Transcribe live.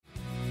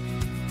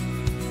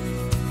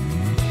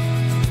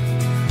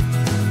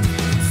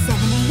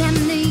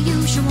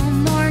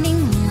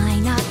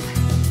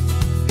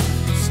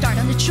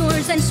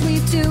and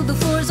sweep till the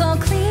floor's all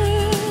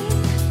clean.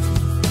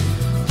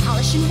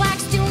 Polish and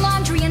wax, do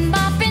laundry and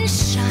mop and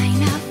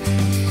shine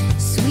up.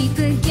 Sweep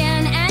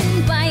again,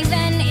 and by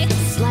then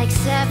it's like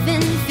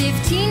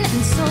 7:15,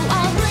 and so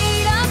I'll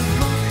read a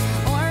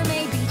book or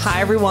maybe... Hi,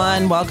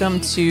 everyone.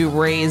 Welcome to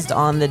Raised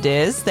on the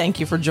Diz.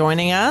 Thank you for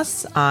joining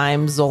us.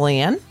 I'm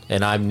Zolian.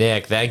 And I'm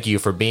Nick. Thank you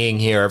for being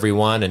here,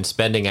 everyone, and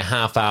spending a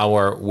half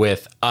hour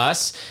with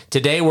us.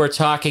 Today, we're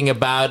talking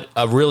about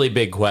a really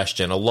big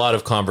question, a lot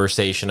of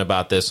conversation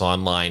about this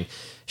online.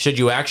 Should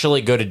you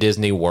actually go to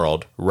Disney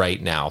World right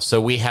now?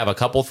 So we have a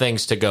couple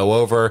things to go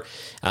over.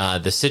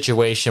 The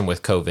situation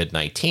with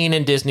COVID-19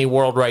 in Disney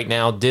World right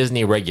now,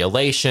 Disney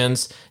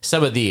regulations,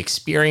 some of the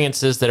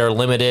experiences that are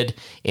limited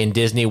in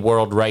Disney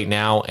World right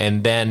now,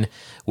 and then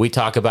we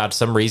talk about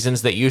some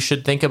reasons that you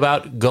should think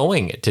about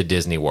going to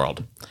Disney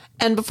World.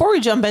 And before we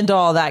jump into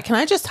all that, can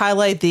I just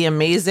highlight the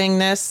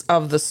amazingness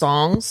of the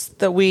songs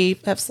that we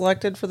have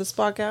selected for this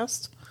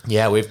podcast?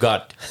 Yeah, we've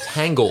got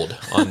Tangled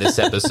on this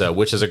episode,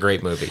 which is a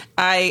great movie.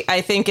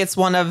 I think it's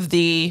one of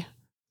the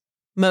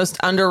most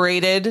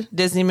underrated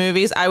Disney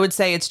movies. I would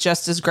say it's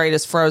just as great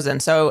as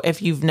Frozen. So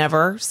if you've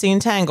never seen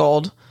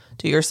Tangled,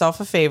 do yourself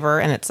a favor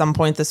and at some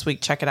point this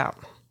week, check it out.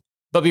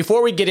 But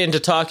before we get into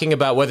talking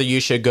about whether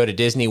you should go to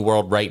Disney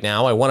World right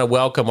now, I want to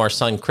welcome our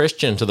son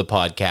Christian to the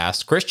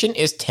podcast. Christian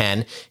is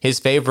 10. His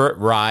favorite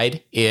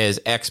ride is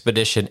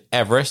Expedition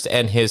Everest,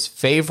 and his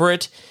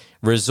favorite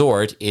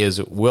resort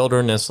is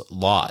Wilderness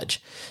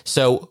Lodge.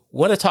 So I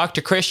want to talk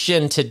to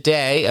Christian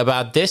today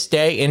about this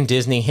day in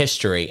Disney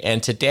history.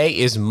 And today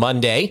is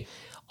Monday,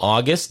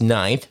 August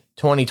 9th,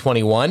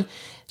 2021.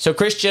 So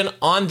Christian,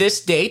 on this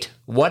date,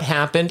 what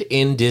happened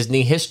in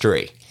Disney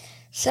history?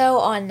 So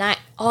on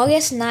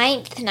August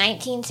 9th,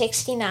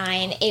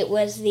 1969, it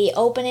was the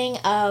opening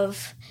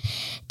of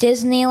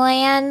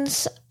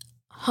Disneyland's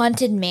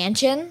Haunted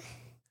Mansion.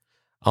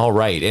 All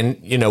right. And,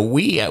 you know,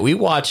 we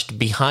watched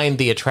Behind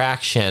the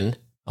Attraction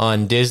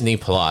on Disney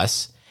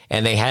Plus,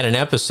 and they had an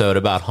episode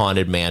about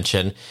Haunted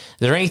Mansion. Is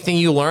there anything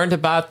you learned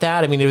about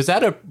that? I mean, was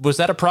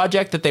that a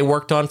project that they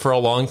worked on for a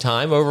long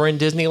time over in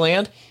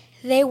Disneyland?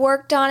 They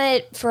worked on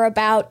it for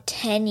about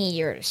 10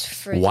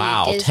 years.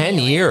 Wow, 10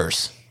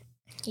 years.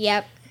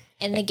 Yep.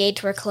 And the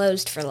gates were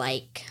closed for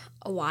like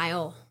a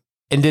while.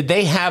 And did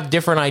they have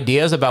different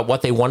ideas about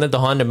what they wanted the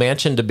Haunted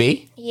Mansion to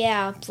be?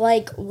 Yeah,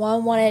 like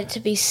one wanted it to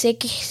be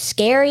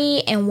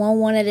scary and one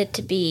wanted it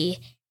to be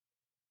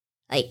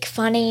like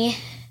funny,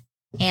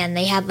 and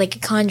they had like a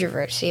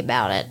controversy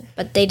about it,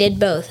 but they did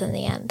both in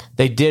the end.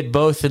 They did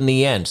both in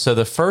the end. So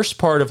the first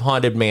part of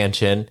Haunted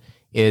Mansion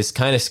is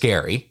kind of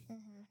scary,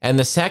 and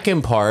the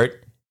second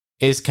part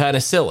is kind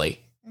of silly.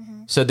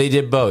 So they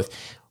did both.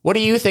 What do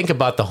you think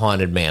about the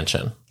Haunted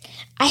Mansion?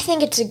 I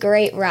think it's a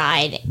great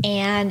ride,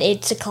 and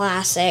it's a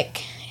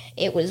classic.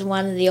 It was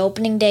one of the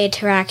opening day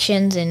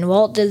attractions in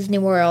Walt Disney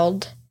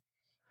World,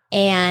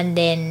 and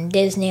in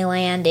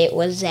Disneyland, it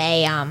was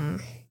a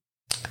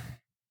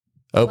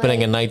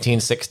opening in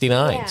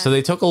 1969. Yeah. So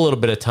they took a little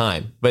bit of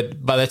time.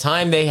 But by the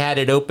time they had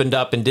it opened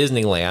up in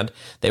Disneyland,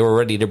 they were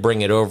ready to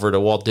bring it over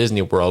to Walt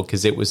Disney World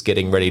because it was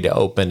getting ready to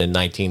open in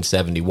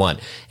 1971.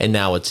 And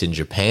now it's in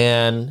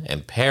Japan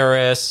and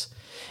Paris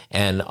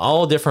and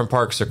all different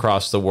parks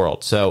across the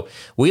world. So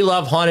we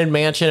love Haunted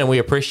Mansion, and we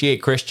appreciate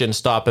Christian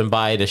stopping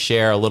by to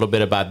share a little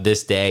bit about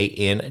this day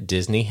in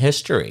Disney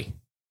history.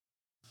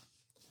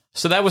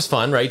 So that was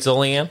fun, right,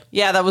 Zolian?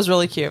 Yeah, that was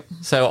really cute.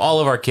 So all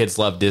of our kids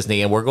love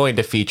Disney, and we're going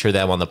to feature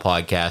them on the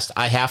podcast.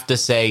 I have to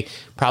say,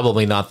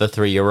 probably not the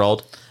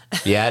 3-year-old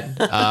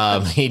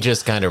yet. He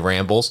just kind of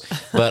rambles.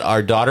 But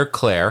our daughter,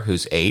 Claire,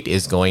 who's 8,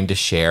 is going to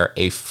share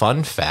a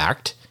fun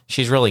fact.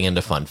 She's really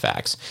into fun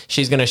facts.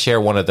 She's going to share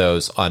one of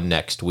those on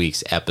next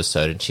week's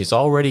episode, and she's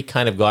already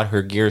kind of got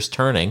her gears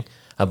turning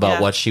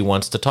about what she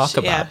wants to talk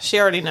about. Yeah, she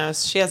already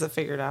knows. She has it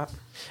figured out.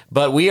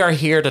 But we are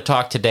here to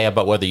talk today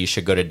about whether you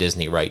should go to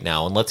Disney right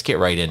now, and let's get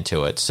right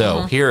into it.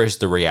 So here is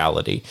the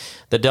reality.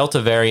 The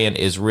Delta variant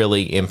is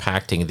really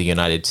impacting the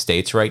United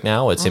States right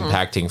now. It's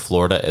impacting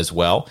Florida as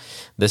well.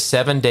 The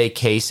 7-day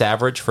case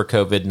average for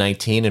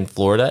COVID-19 in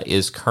Florida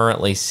is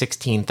currently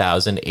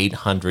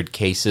 16,800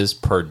 cases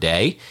per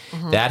day.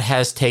 That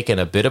has taken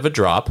a bit of a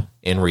drop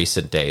in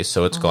recent days,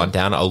 so it's gone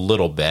down a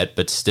little bit,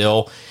 but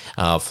still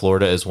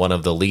Florida is one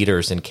of the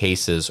leaders in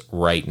cases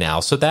right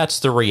now. So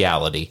that's the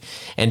reality.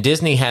 And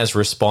Disney has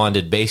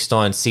responded based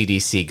on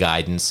CDC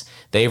guidance.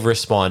 They've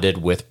responded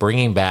with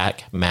bringing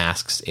back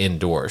masks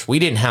indoors. We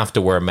didn't have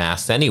to wear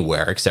masks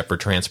anywhere except for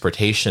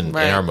transportation in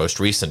our most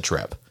recent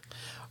trip.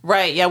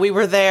 Right. Yeah, we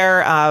were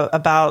there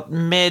about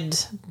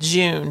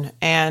mid-June,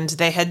 and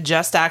they had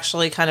just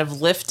actually kind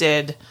of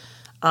lifted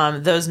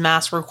those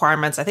mask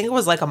requirements. I think it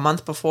was like a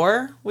month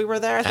before we were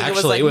there. I think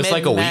Actually, it was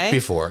like a week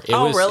before.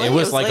 Really? It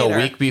was like later. a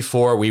week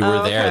before we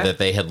were there okay. that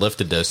they had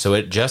lifted those. So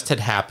it just had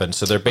happened.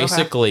 So there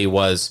basically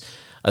was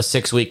a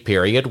 6-week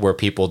period where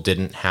people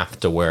didn't have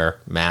to wear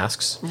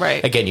masks.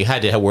 Right. Again, you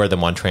had to wear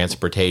them on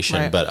transportation,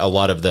 Right. but a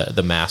lot of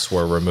the masks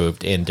were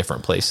removed in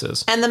different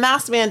places. And the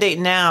mask mandate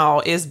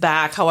now is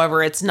back.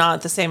 However, it's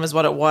not the same as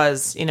what it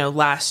was,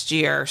 last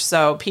year.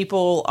 So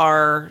people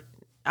are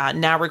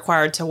now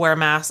required to wear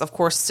masks, of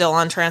course, still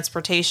on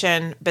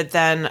transportation, but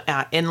then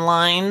in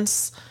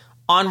lines,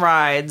 on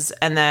rides,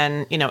 and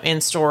then,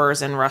 in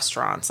stores and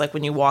restaurants, like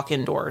when you walk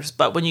indoors.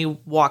 But when you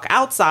walk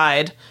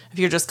outside, if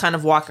you're just kind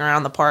of walking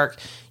around the park,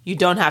 you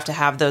don't have to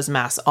have those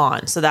masks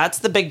on. So that's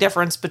the big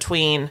difference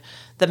between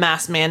the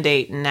mask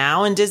mandate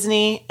now in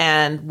Disney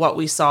and what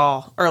we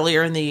saw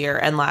earlier in the year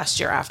and last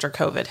year after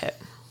COVID hit.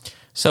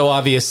 So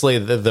obviously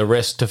the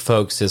risk to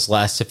folks is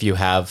less if you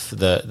have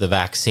the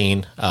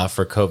vaccine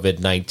for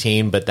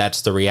COVID-19, but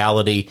that's the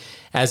reality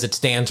as it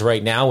stands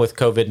right now with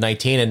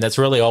COVID-19. And that's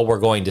really all we're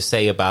going to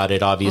say about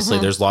it. Obviously,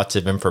 there's lots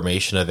of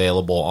information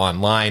available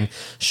online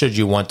should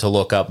you want to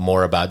look up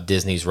more about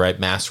Disney's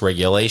mask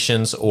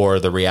regulations or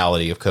the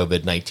reality of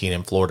COVID-19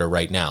 in Florida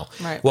right now.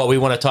 Right. What we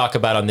want to talk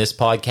about on this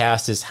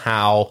podcast is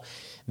how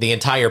the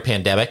entire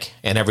pandemic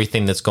and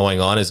everything that's going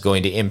on is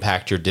going to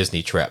impact your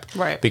Disney trip.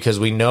 Right. Because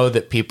we know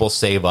that people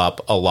save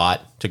up a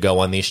lot to go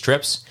on these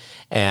trips,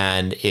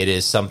 and it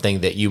is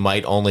something that you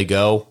might only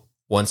go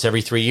once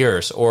every 3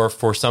 years, or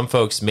for some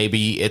folks,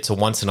 maybe it's a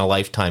once in a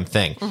lifetime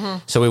thing.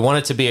 So we want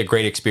it to be a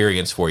great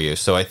experience for you.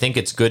 So I think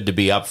it's good to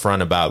be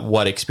upfront about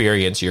what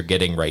experience you're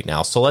getting right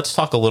now. So let's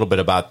talk a little bit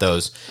about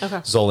those,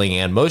 Zoli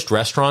Ann. Most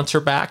restaurants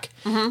are back.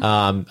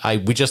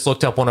 We just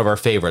looked up one of our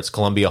favorites,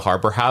 Columbia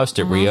Harbor House.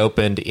 It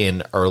reopened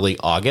in early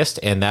August,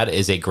 and that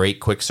is a great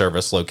quick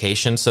service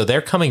location. So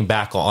they're coming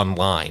back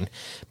online,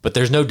 but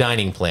there's no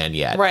dining plan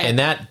yet. Right. And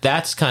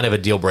that's kind of a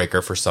deal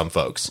breaker for some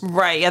folks.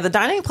 Right. Yeah, the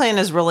dining plan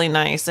is really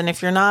nice. And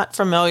if you're not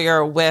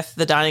familiar with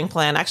the dining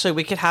plan, actually,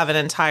 we could have an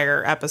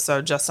entire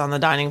episode just on the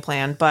dining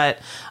plan, but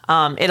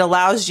it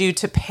allows you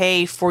to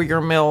pay for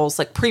your meals,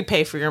 like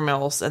prepay for your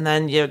meals. And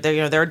then,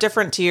 there are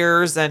different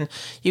tiers, and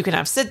you can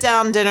have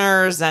sit-down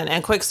dinners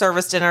and quick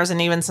service dinners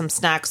and even some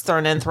snacks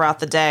thrown in throughout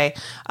the day.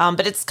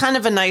 But it's kind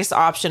of a nice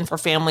option for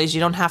families.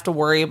 You don't have to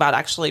worry about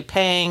actually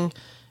paying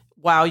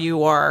while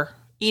you are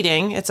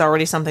eating. It's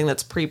already something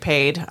that's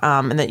prepaid,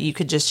 and that you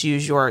could just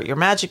use your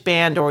Magic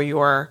Band or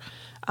your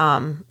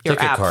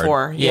Ticket app card.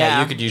 for. Yeah,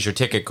 you could use your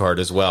ticket card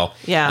as well.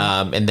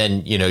 Yeah. And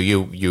then,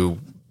 you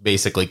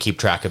basically keep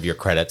track of your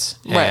credits,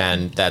 Right.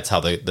 and that's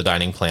how the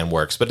dining plan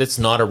works. But it's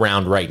not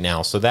around right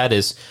now, so that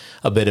is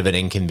a bit of an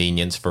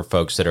inconvenience for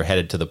folks that are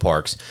headed to the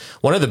parks.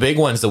 One of the big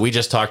ones that we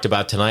just talked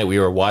about tonight, we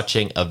were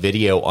watching a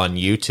video on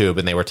YouTube,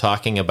 and they were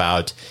talking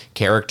about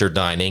character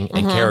dining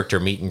and character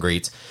meet and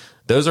greets.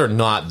 Those are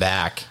not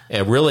back,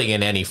 really,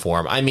 in any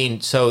form. I mean,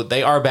 so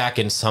they are back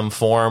in some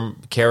form.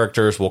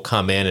 Characters will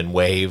come in and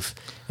wave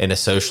in a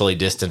socially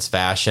distanced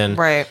fashion.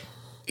 Right.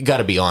 You got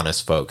to be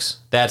honest, folks.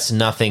 That's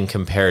nothing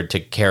compared to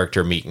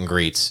character meet and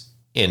greets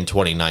in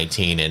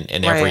 2019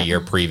 and every Right.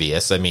 year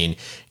previous. I mean,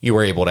 you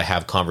were able to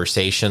have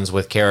conversations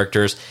with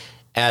characters.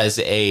 As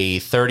a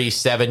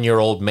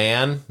 37-year-old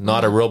man,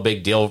 not a real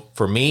big deal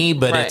for me,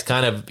 but Right. it's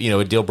kind of,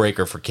 a deal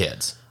breaker for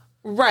kids.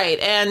 Right.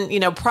 And,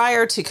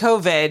 prior to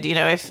COVID,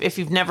 if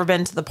you've never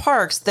been to the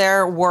parks,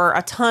 there were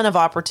a ton of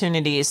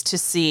opportunities to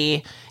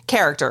see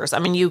characters. I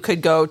mean, you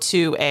could go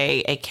to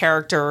a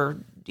character,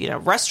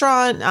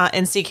 restaurant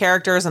and see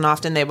characters, and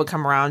often they would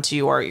come around to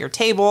your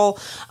table.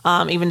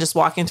 Even just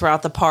walking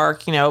throughout the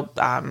park,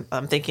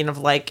 I'm thinking of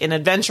like in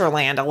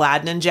Adventureland,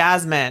 Aladdin and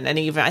Jasmine, and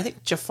even I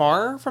think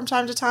Jafar from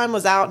time to time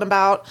was out and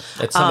about.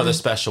 At some of the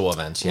special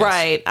events, yes.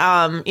 Right.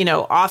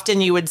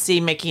 Often you would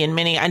see Mickey and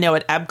Minnie. I know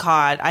at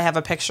Epcot, I have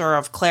a picture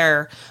of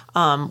Claire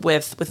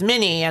with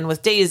Minnie and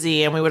with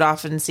Daisy, and we would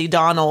often see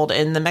Donald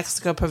in the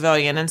Mexico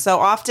Pavilion. And so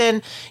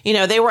often,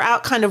 they were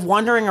out kind of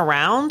wandering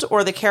around,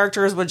 or the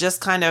characters would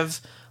just kind of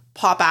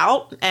pop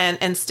out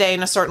and stay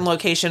in a certain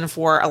location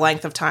for a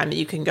length of time that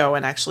you can go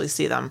and actually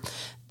see them.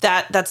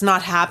 That's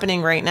not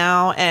happening right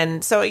now.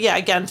 And so, yeah,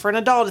 again, for an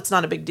adult, it's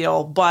not a big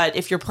deal. But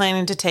if you're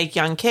planning to take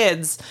young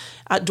kids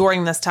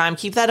during this time,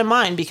 keep that in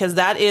mind, because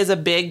that is a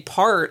big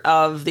part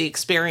of the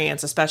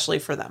experience, especially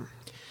for them.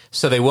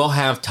 So they will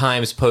have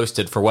times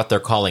posted for what they're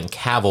calling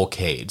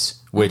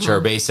cavalcades, which are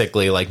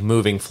basically like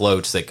moving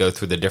floats that go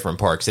through the different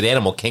parks. At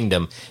Animal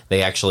Kingdom,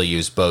 they actually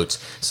use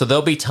boats. So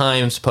there'll be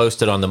times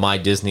posted on the My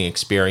Disney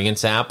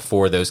Experience app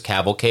for those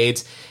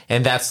cavalcades,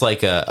 and that's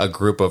like a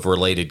group of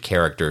related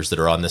characters that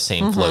are on the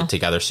same float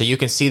together. So you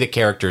can see the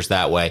characters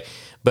that way.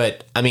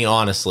 But, I mean,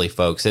 honestly,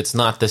 folks, it's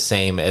not the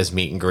same as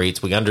meet and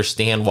greets. We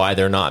understand why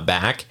they're not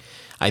back.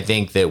 I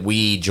think that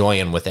we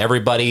join with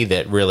everybody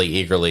that really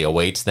eagerly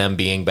awaits them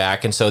being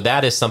back. And so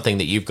that is something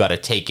that you've got to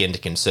take into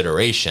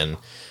consideration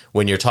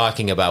when you're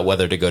talking about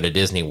whether to go to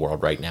Disney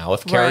World right now.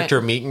 If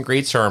character meet and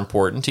greets are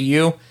important to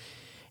you,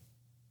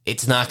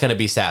 it's not going to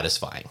be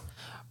satisfying.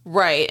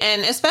 Right.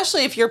 And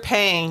especially if you're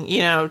paying,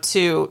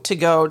 to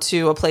go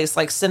to a place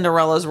like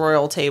Cinderella's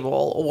Royal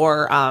Table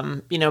or,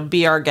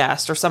 Be Our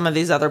Guest or some of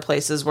these other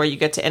places where you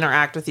get to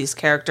interact with these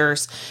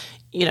characters.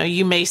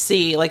 you may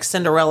see like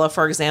Cinderella,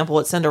 for example,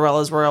 at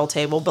Cinderella's royal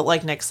table, but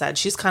like Nick said,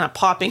 she's kind of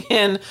popping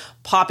in,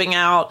 popping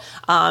out.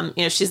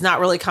 She's not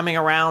really coming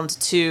around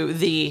to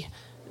the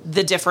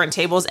different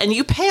tables, and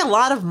you pay a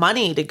lot of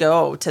money to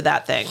go to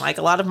that thing, like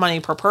a lot of money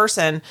per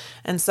person.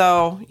 And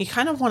so you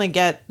kind of want to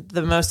get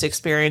the most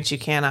experience you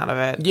can out of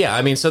it. Yeah,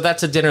 I mean, so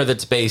that's a dinner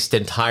that's based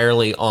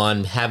entirely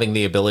on having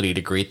the ability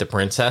to greet the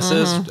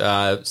princesses,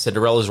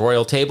 Cinderella's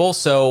royal table.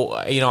 So,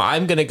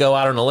 I'm going to go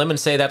out on a limb and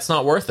say that's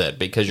not worth it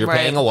because you're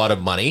paying a lot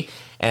of money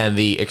and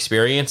the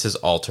experience is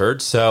altered.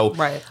 So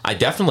I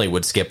definitely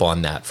would skip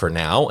on that for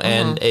now.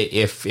 And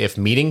if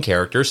meeting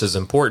characters is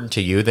important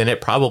to you, then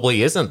it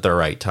probably isn't the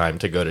right time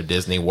to go to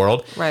Disney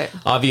World. Right.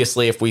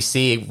 Obviously, if we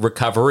see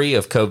recovery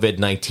of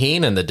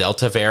COVID-19 and the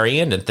Delta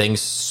variant and things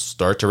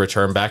start to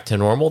return back to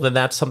normal, then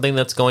that's something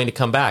that's going to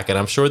come back. And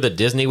I'm sure that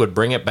Disney would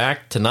bring it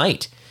back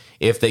tonight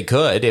if they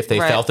could, if they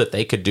felt that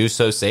they could do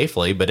so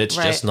safely, but it's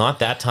just not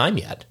that time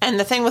yet. And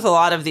the thing with a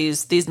lot of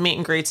these meet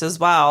and greets as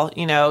well,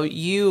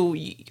 you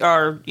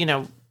are,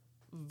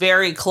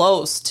 very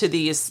close to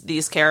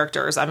these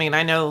characters. I mean,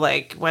 I know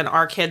like when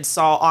our kids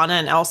saw Anna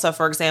and Elsa,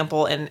 for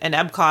example, in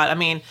Epcot, I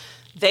mean,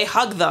 they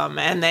hug them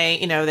and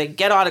they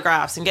get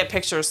autographs and get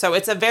pictures. So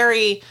it's a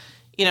very,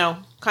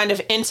 kind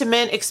of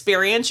intimate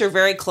experience. You're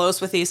very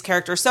close with these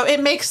characters. So it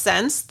makes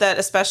sense that,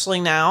 especially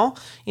now,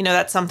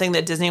 that's something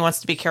that Disney wants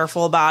to be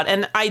careful about.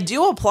 And I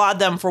do applaud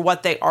them for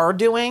what they are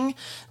doing.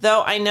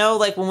 Though I know,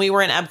 like, when we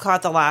were in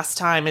Epcot the last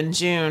time in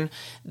June,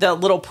 the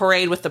little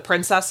parade with the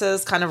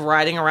princesses kind of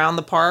riding around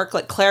the park,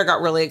 like, Claire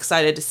got really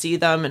excited to see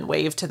them and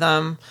wave to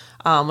them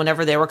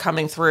whenever they were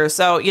coming through.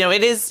 So,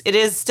 it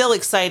is still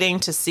exciting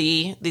to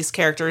see these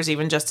characters,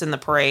 even just in the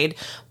parade.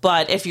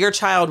 But if your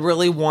child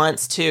really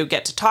wants to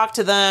get to talk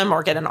to them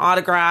or get an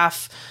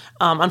autograph,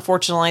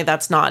 unfortunately,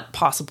 that's not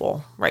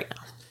possible right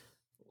now.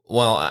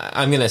 Well,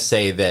 I'm going to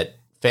say that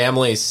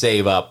families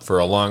save up for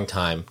a long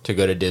time to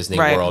go to Disney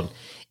World.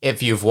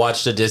 If you've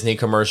watched a Disney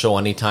commercial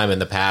anytime in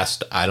the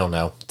past,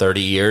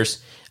 30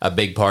 years, a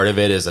big part of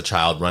it is a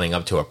child running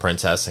up to a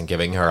princess and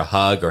giving her a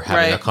hug or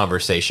having a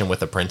conversation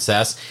with a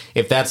princess.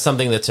 If that's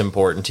something that's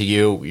important to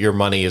you, your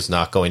money is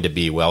not going to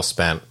be well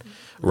spent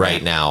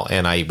right now.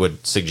 And I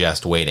would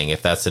suggest waiting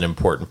if that's an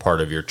important part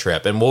of your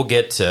trip. And we'll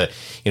get to,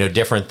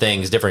 different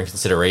things, different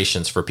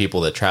considerations for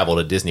people that travel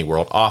to Disney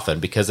World often,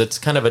 because it's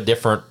kind of a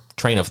different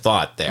train of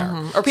thought there.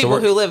 Or people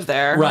who live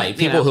there. Right,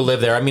 people who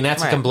live there. I mean,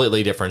 that's a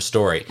completely different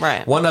story.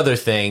 Right. One other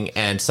thing,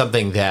 and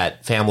something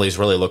that families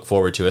really look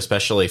forward to,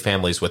 especially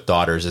families with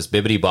daughters, is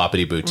Bibbidi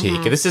Bobbidi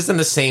Boutique. This is in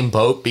the same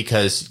boat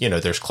because,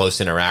 there's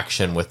close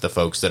interaction with the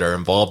folks that are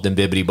involved in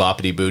Bibbidi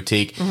Bobbidi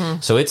Boutique.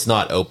 So it's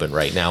not open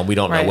right now. We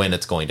don't know when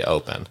it's going to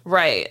open.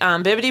 Right.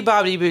 Bibbidi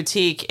Bobbidi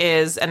Boutique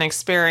is an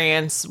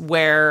experience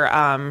where,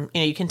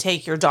 you can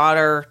take your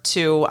daughter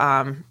to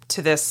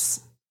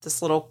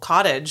this little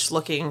cottage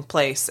looking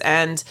place,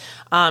 and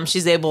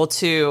she's able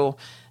to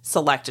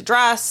select a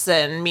dress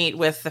and meet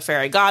with the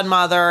fairy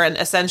godmother and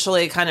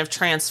essentially kind of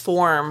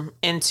transform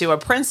into a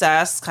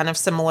princess, kind of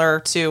similar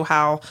to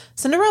how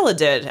Cinderella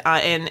did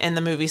in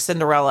the movie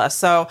Cinderella.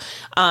 So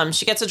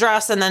she gets a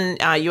dress, and then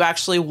you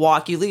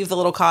leave the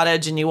little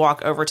cottage and you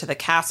walk over to the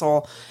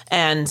castle,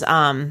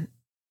 and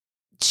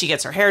she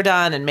gets her hair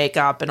done and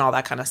makeup and all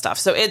that kind of stuff.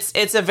 So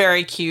it's a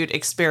very cute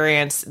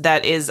experience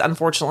that is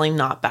unfortunately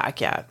not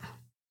back yet.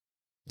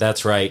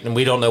 That's right. And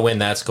we don't know when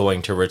that's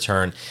going to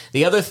return.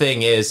 The other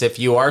thing is, if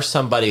you are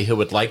somebody who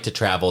would like to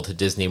travel to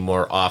Disney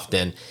more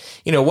often,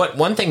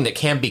 one thing that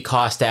can be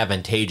cost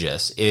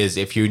advantageous is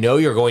if you're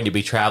going to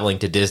be traveling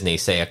to Disney,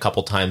 say a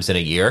couple times in a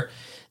year,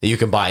 that you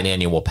can buy an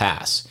annual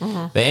pass.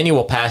 The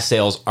annual pass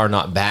sales are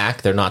not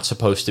back. They're not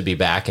supposed to be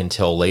back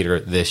until later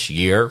this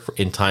year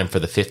in time for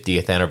the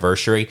 50th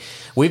anniversary.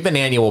 We've been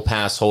annual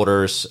pass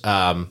holders.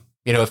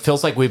 It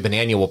feels like we've been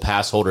annual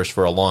pass holders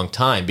for a long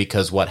time,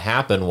 because what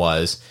happened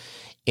was,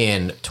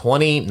 in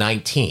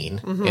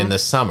 2019, in the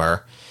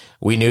summer,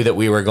 we knew that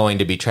we were going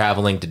to be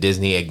traveling to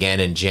Disney again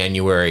in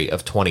January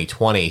of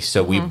 2020.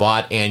 So we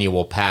bought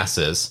annual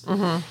passes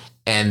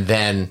and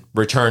then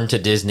returned to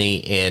Disney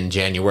in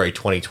January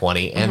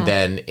 2020. And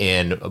then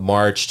in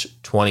March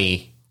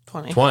 2020,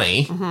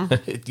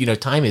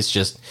 time is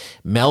just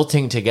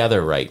melting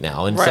together right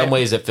now. In some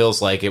ways, it feels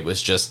like it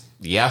was just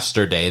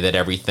yesterday that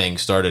everything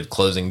started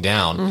closing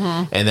down,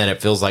 and then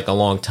it feels like a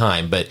long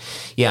time. But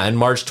yeah, in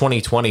March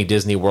 2020,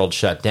 Disney World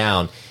shut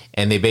down,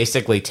 and they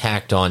basically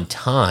tacked on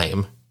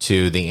time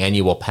to the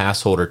annual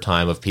pass holder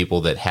time of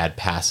people that had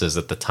passes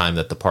at the time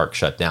that the park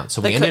shut down.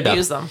 So we ended up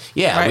use them.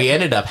 Yeah, we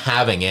ended up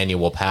having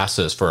annual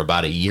passes for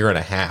about a year and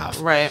a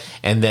half. Right.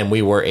 And then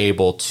we were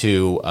able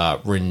to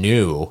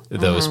renew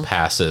those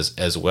passes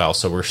as well.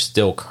 So we're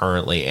still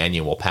currently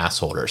annual pass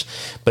holders.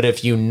 But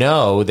if you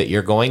know that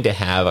you're going to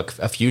have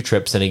a few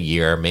trips in a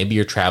year, maybe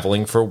you're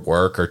traveling for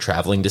work or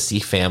traveling to see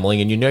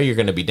family, and you're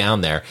going to be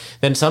down there,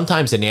 then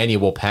sometimes an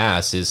annual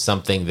pass is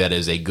something that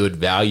is a good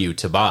value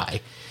to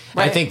buy.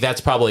 Right. I think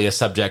that's probably a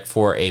subject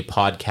for a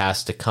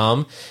podcast to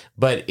come.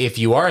 But if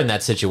you are in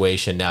that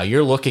situation now,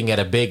 you're looking at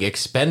a big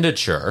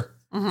expenditure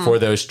for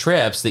those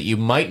trips that you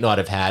might not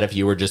have had if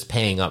you were just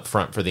paying up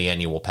front for the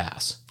annual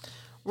pass.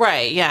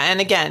 Right. Yeah.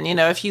 And again,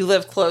 if you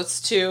live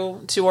close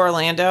to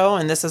Orlando,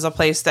 and this is a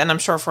place that, and I'm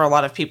sure for a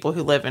lot of people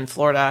who live in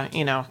Florida,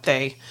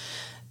 they,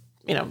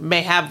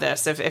 may have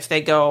this if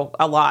they go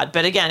a lot.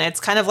 But again, it's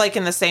kind of like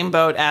in the same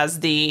boat as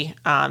the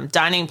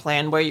dining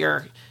plan, where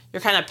you're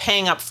kind of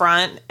paying up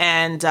front,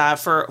 and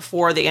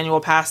for the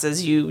annual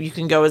passes, you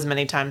can go as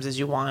many times as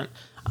you want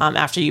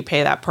after you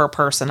pay that per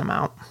person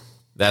amount.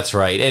 That's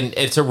right. And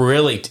it's a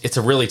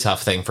really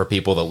tough thing for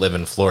people that live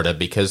in Florida,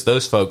 because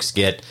those folks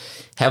get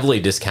heavily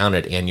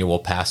discounted annual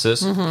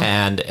passes.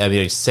 And I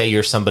mean, say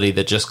you're somebody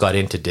that just got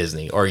into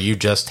Disney, or you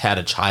just had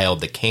a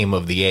child that came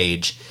of the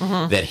age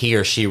that he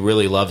or she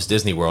really loves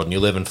Disney World, and you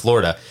live in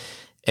Florida.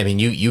 I mean,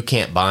 you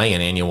can't buy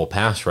an annual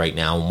pass right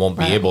now, and won't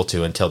be able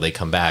to until they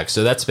come back.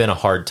 So that's been a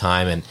hard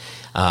time.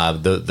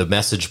 And the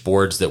message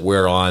boards that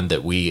we're on,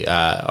 that we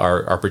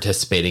are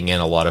participating in,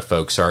 a lot of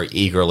folks are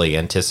eagerly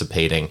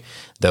anticipating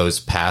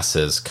those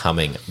passes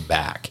coming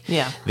back.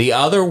 Yeah. The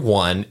other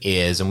one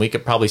is, and we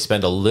could probably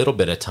spend a little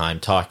bit of time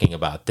talking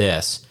about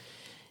this.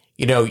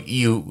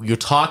 You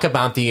talk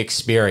about the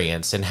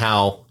experience and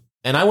how,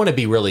 and I want to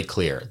be really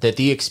clear that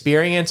the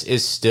experience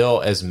is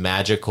still as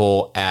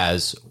magical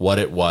as what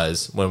it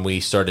was when we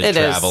started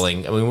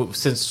traveling. I mean,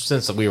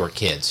 since we were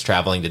kids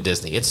traveling to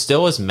Disney, it's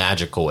still as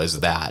magical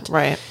as that.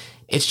 Right.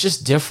 It's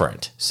just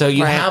different. So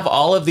you have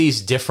all of these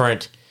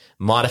different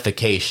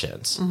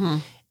modifications.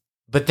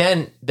 But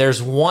then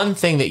there's one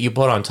thing that you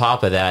put on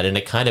top of that, and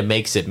it kind of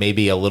makes it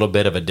maybe a little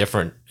bit of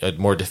a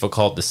more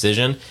difficult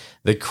decision.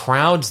 The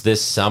crowds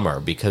this summer,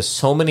 because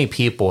so many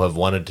people have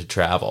wanted to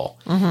travel,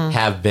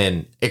 have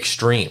been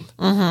extreme.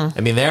 I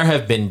mean, there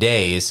have been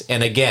days,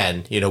 and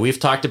again, we've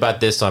talked about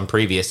this on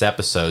previous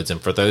episodes,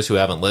 and for those who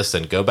haven't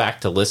listened, go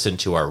back to listen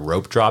to our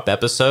rope drop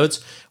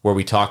episodes, where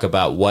we talk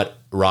about what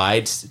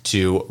rides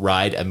to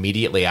ride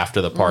immediately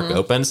after the park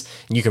opens,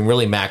 and you can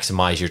really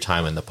maximize your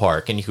time in the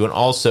park. And you can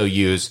also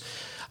use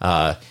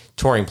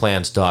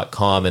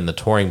touringplans.com and the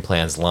Touring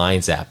Plans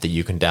Lines app that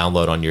you can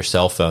download on your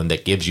cell phone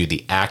that gives you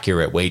the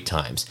accurate wait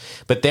times.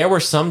 But there were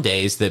some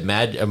days that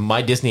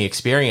my Disney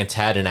experience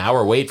had an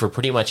hour wait for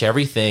pretty much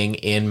everything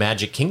in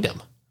Magic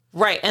Kingdom.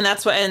 Right, and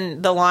that's what,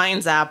 and the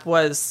Lines app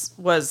was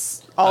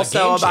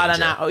also about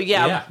an hour.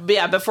 Yeah,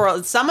 but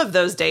for some of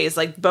those days,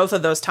 like both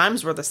of those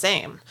times were the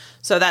same.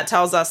 So that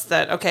tells us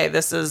that, okay,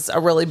 this is a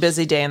really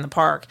busy day in the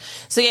park.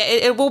 So yeah,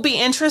 it will be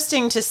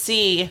interesting to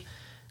see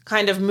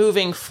kind of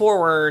moving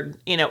forward,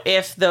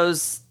 if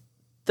those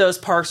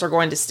parks are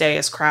going to stay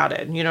as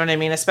crowded. You know what I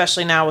mean?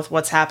 Especially now with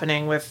what's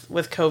happening with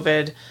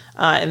COVID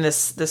and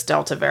this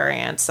Delta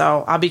variant.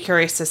 So I'll be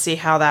curious to see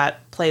how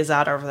that plays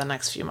out over the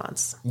next few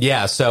months.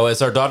 Yeah. So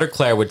as our daughter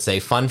Claire would say,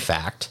 fun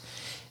fact,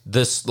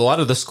 a lot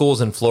of the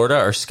schools in Florida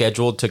are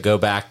scheduled to go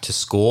back to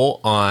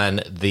school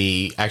on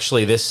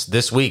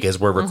this week as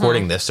we're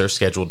recording this, they're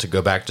scheduled to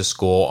go back to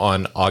school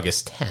on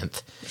August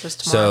 10th.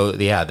 So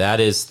yeah,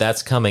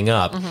 that's coming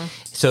up.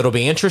 So it'll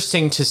be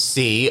interesting to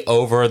see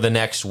over the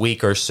next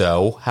week or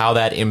so how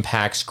that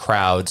impacts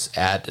crowds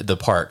at the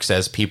parks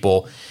as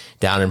people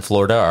down in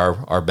Florida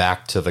are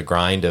back to the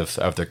grind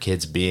of their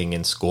kids being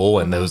in school,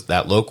 and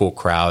that local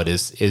crowd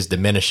is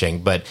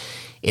diminishing. But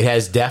it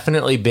has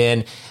definitely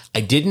been. I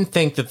didn't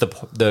think that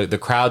the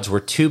crowds were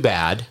too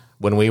bad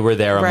when we were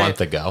there a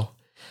month ago,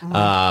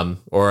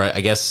 or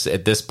I guess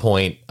at this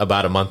point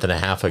about a month and a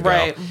half ago.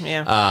 Right.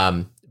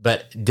 Yeah.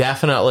 But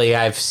definitely,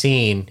 I've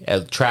seen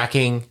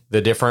tracking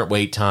the different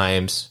wait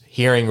times,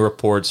 hearing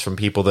reports from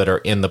people that are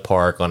in the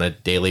park on a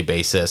daily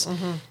basis.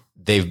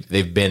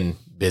 They've been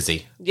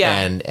busy,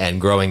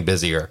 and growing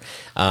busier.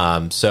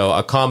 So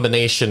a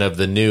combination of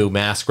the new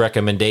mask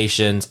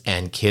recommendations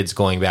and kids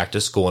going back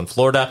to school in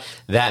Florida,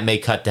 that may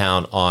cut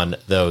down on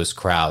those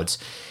crowds.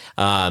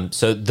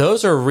 So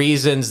those are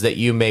reasons that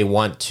you may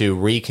want to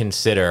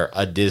reconsider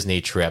a Disney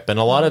trip. And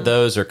a lot of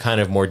those are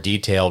kind of more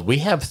detailed. We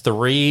have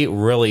 3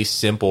 really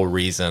simple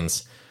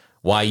reasons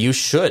why you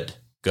should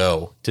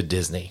go to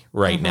Disney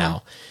right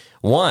now.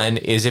 One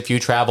is if you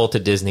travel to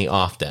Disney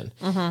often.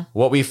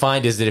 What we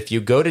find is that if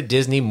you go to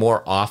Disney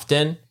more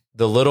often,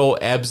 the little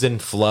ebbs and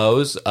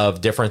flows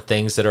of different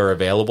things that are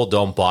available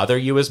don't bother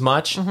you as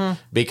much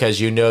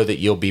because you know that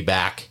you'll be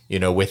back,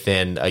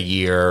 within a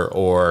year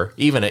or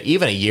even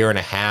a year and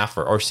a half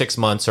or 6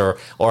 months or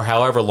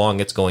however long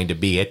it's going to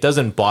be. It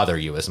doesn't bother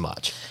you as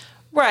much.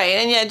 Right.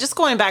 And yeah, just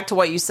going back to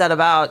what you said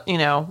about,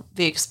 the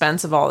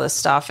expense of all this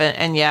stuff.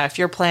 And yeah, if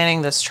you're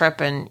planning this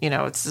trip and,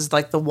 it's just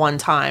like the one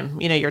time,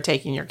 you're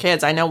taking your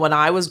kids. I know when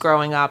I was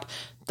growing up,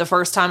 the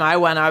first time I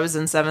went, I was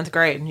in 7th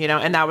grade,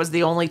 and that was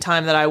the only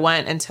time that I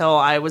went until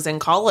I was in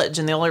college.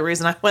 And the only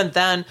reason I went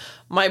then,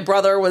 my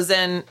brother was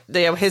in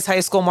his high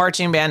school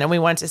marching band and we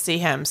went to see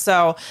him.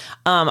 So,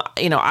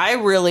 I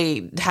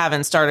really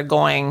haven't started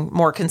going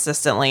more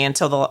consistently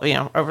until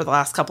over the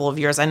last couple of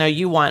years. I know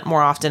you went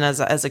more often as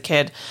a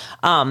kid.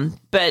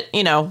 But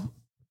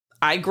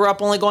I grew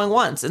up only going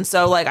once. And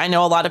so I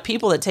know a lot of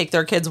people that take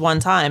their kids one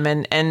time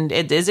and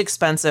it is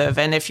expensive.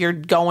 And if you're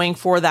going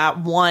for that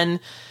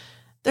one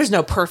there's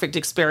no perfect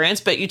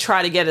experience, but you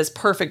try to get as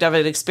perfect of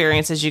an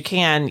experience as you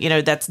can.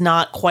 That's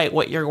not quite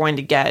what you're going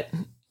to get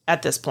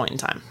at this point in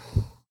time.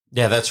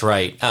 Yeah, that's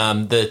right.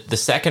 The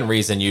second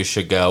reason you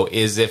should go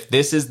is if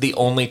this is the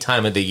only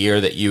time of the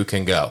year that you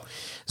can go.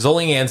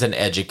 Zoli Ann's an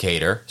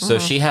educator, so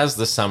she has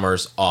the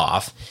summers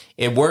off.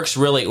 It works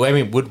really. I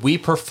mean, would we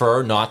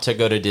prefer not to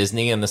go to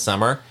Disney in the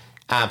summer?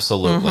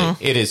 Absolutely.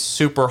 It is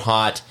super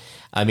hot.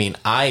 I mean,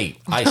 I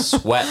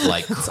sweat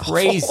like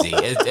crazy.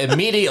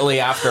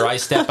 Immediately after I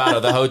step out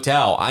of the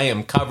hotel, I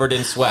am covered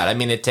in sweat. I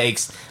mean, it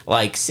takes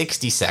like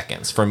 60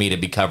 seconds for me to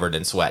be covered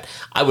in sweat.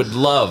 I would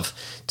love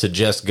to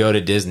just go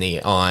to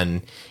Disney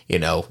on,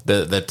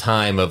 the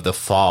time of the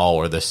fall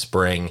or the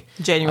spring.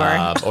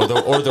 January. Or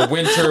the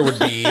winter would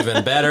be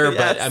even better. Yes.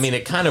 But, I mean,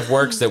 it kind of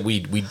works that we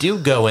do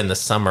go in the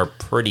summer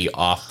pretty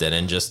often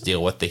and just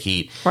deal with the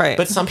heat. Right.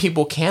 But some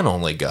people can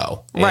only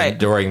go right.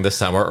 during the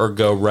summer or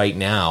go right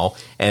now,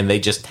 and they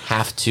just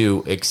have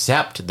to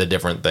accept the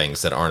different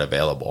things that aren't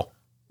available.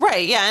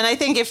 Right. Yeah. And I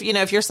think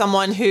if you're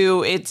someone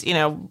who it's,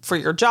 for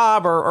your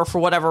job or for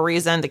whatever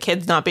reason, the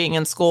kid's not being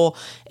in school,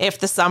 if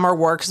the summer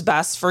works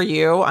best for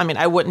you, I mean,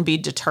 I wouldn't be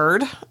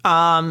deterred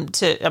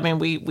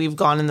we've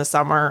gone in the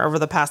summer over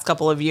the past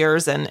couple of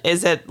years. And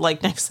is it,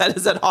 like Nick said,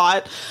 is it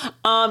hot?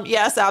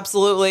 Yes,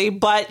 absolutely.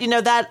 But,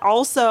 that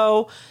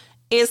also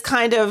is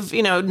kind of,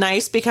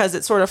 nice because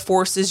it sort of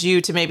forces you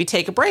to maybe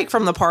take a break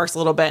from the parks a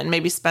little bit and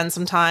maybe spend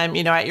some time,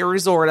 at your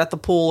resort, at the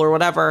pool or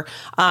whatever,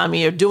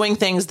 doing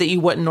things that you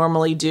wouldn't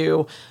normally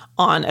do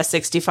on a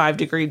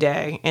 65-degree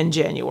day in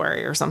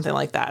January or something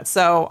like that.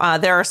 So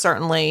there are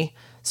certainly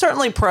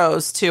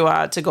pros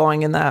to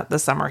going in the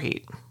summer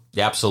heat.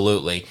 Yeah,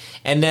 absolutely.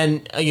 And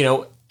then,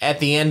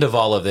 at the end of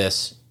all of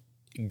this,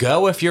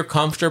 go if you're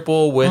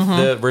comfortable with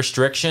the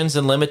restrictions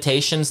and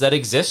limitations that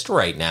exist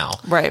right now.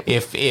 Right.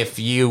 If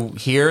you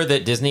hear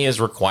that Disney is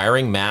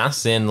requiring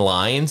masks in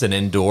lines and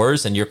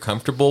indoors and you're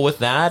comfortable with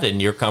that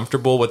and you're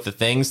comfortable with the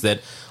things that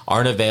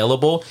aren't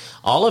available,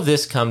 all of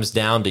this comes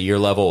down to your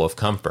level of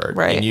comfort.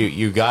 Right. And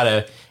you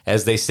gotta,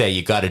 as they say,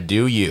 you gotta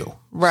do you.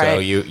 Right. So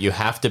you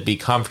have to be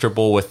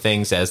comfortable with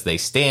things as they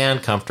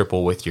stand,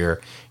 comfortable with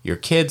your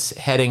kids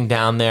heading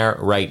down there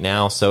right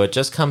now. So it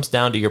just comes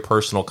down to your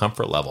personal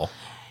comfort level.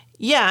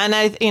 Yeah, and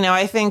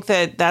I think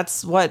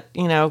that's what,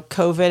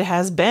 COVID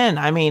has been.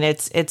 I mean,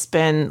 it's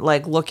been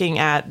like looking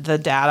at the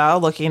data,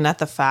 looking at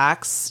the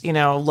facts,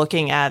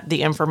 looking at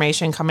the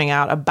information coming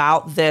out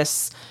about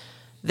this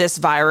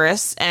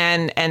virus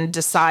and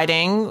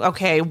deciding,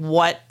 okay,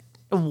 what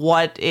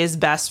is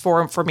best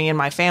for me and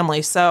my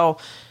family. So,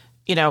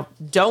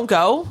 don't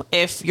go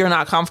if you're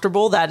not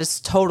comfortable. That is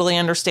totally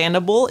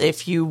understandable.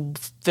 If you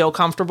feel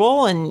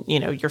comfortable and,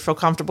 you feel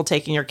comfortable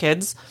taking your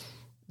kids,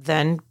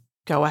 then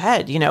go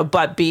ahead,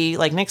 but be,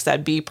 like Nick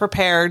said, be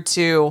prepared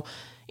to,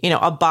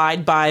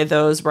 abide by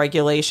those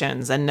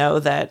regulations and know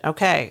that,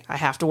 okay, I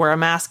have to wear a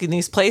mask in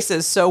these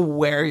places. So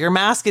wear your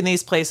mask in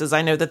these places.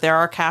 I know that there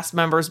are cast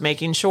members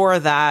making sure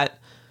that,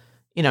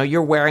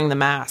 you're wearing the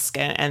mask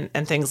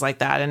and things like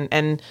that.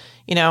 And,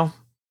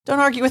 don't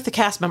argue with the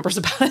cast members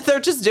about it. They're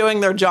just doing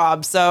their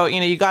job. So,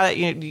 you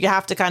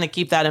have to kind of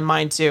keep that in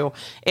mind too.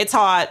 It's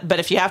hot, but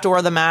if you have to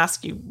wear the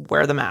mask, you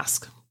wear the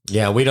mask.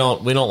 Yeah, we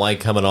don't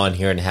like coming on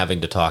here and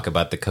having to talk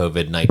about the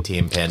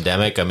COVID-19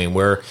 pandemic. I mean,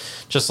 we're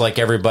just like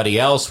everybody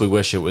else. We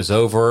wish it was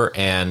over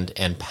and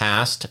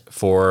past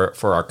for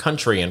our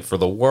country and for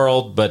the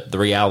world. But the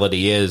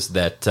reality is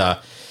that,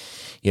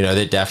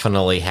 there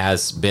definitely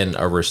has been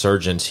a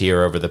resurgence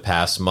here over the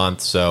past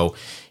month. So,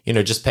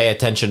 just pay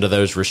attention to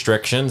those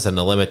restrictions and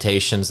the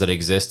limitations that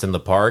exist in the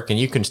park, and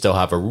you can still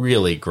have a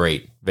really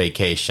great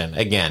vacation.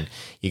 Again,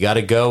 you got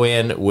to go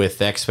in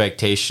with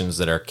expectations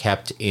that are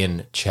kept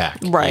in check.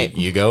 Right.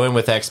 You go in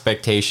with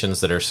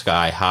expectations that are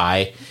sky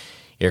high,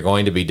 you're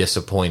going to be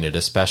disappointed,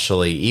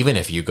 especially even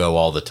if you go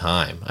all the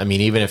time. I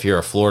mean, even if you're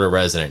a Florida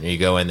resident and you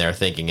go in there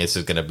thinking this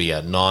is going to be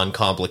a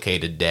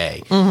non-complicated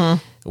day.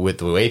 With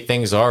the way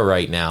things are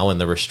right now and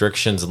the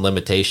restrictions and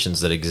limitations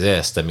that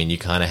exist, I mean, you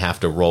kind of have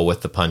to roll with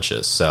the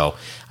punches. So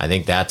I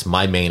think that's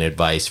my main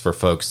advice for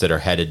folks that are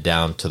headed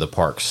down to the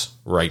parks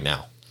right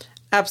now.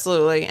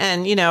 Absolutely.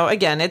 And,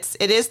 again, it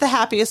is the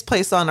happiest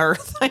place on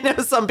earth. I know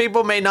some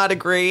people may not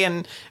agree.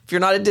 And if you're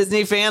not a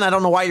Disney fan, I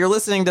don't know why you're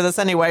listening to this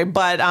anyway.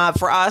 But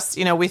for us,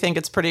 we think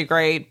it's pretty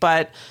great.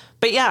 But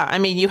yeah, I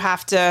mean, you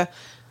have to,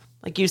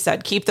 like you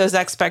said, keep those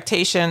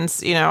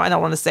expectations, I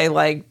don't want to say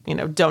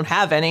don't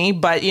have any,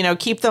 but,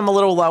 keep them a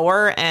little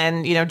lower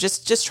and,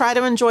 just try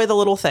to enjoy the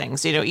little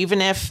things,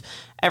 even if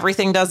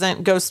everything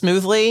doesn't go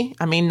smoothly.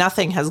 I mean,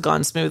 nothing has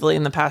gone smoothly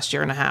in the past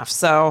year and a half.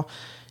 So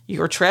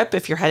your trip,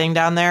 if you're heading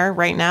down there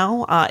right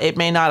now, it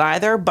may not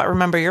either, but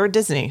remember, you're at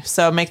Disney,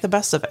 so make the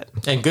best of it.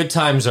 And good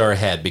times are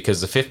ahead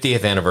because the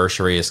 50th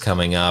anniversary is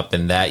coming up,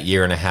 and that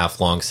year and a half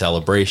long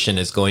celebration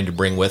is going to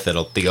bring with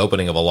it the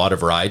opening of a lot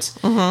of rides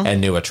and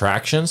new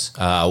attractions.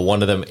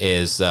 One of them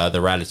is the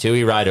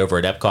Ratatouille ride over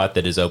at Epcot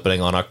that is opening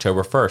on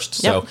October 1st.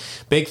 So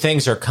big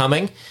things are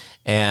coming,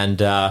 and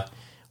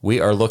we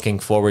are looking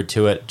forward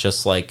to it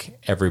just like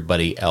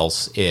everybody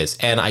else is.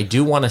 And I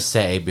do want to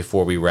say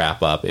before we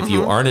wrap up, if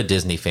you aren't a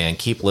Disney fan,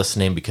 keep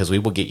listening because we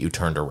will get you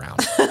turned around.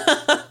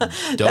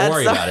 Don't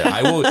worry about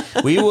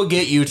it. We will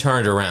get you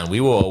turned around. We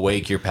will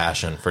awake your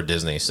passion for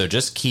Disney. So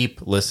just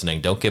keep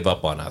listening. Don't give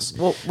up on us.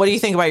 Well, what do you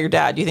think about your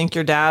dad? Do you think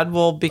your dad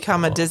will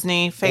become a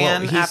Disney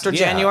fan after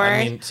January?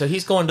 I mean, so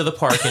he's going to the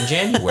park in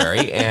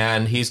January,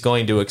 and he's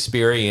going to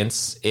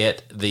experience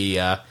it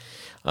the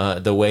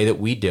way that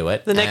we do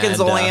it. The Nick and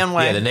Zolian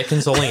way. Yeah, the Nick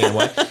and Zolian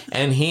way.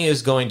 And he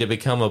is going to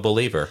become a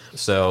believer.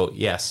 So,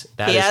 yes,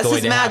 that is going to happen. He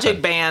has his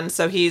magic band,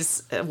 so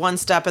he's one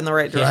step in the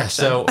right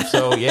direction. Yeah,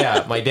 so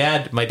yeah, my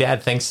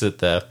dad thinks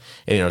that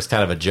it's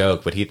kind of a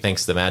joke, but he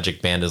thinks the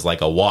magic band is like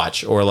a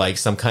watch or like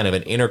some kind of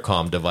an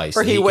intercom device.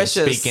 Or he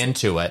wishes can speak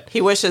into it. He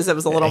wishes it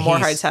was a little more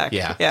high tech.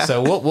 Yeah.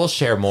 So we'll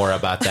share more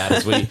about that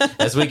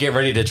as we get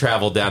ready to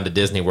travel down to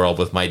Disney World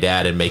with my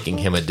dad and making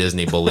him a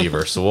Disney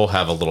believer. So we'll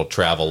have a little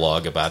travel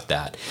log about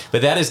that.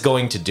 But that is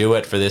going to do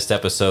it for this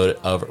episode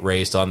of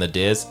Raised on the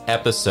Diz,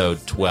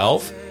 episode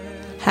 12.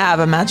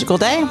 Have a magical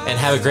day. And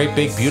have a great,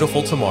 big,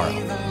 beautiful tomorrow.